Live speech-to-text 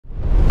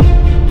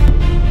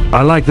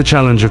I like the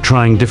challenge of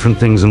trying different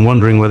things and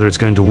wondering whether it's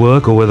going to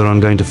work or whether I'm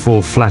going to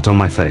fall flat on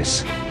my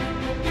face.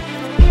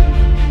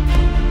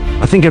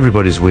 I think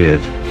everybody's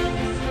weird.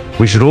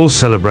 We should all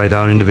celebrate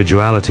our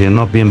individuality and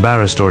not be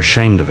embarrassed or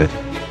ashamed of it.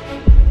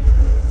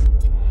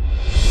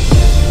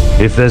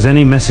 If there's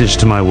any message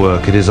to my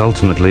work, it is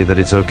ultimately that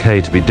it's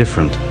okay to be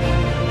different.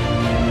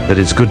 That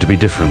it's good to be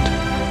different.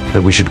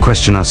 That we should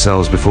question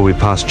ourselves before we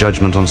pass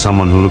judgment on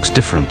someone who looks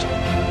different,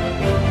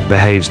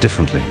 behaves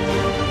differently,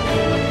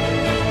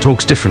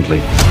 talks differently,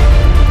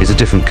 is a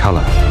different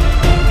color.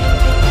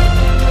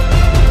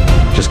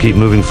 Just keep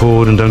moving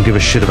forward and don't give a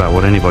shit about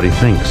what anybody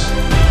thinks.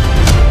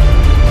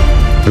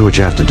 Do what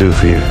you have to do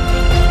for you.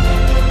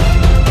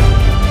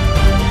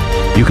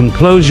 You can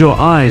close your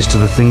eyes to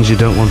the things you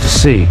don't want to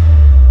see,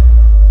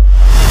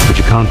 but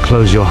you can't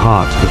close your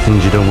heart to the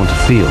things you don't want to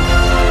feel.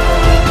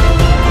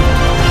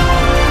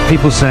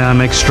 People say I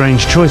make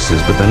strange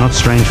choices, but they're not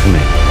strange for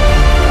me.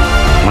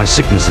 My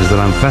sickness is that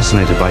I'm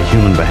fascinated by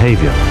human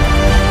behavior,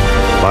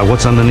 by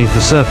what's underneath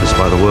the surface,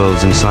 by the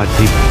worlds inside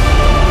people.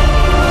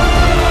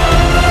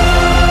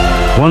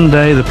 One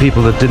day, the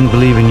people that didn't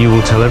believe in you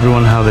will tell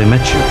everyone how they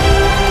met you.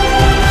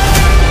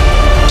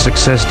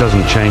 Success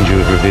doesn't change you,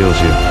 it reveals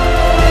you.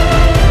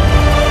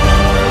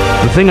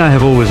 The thing I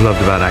have always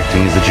loved about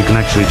acting is that you can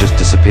actually just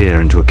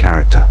disappear into a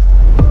character.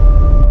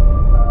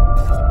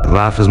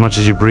 Laugh as much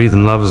as you breathe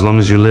and love as long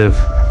as you live.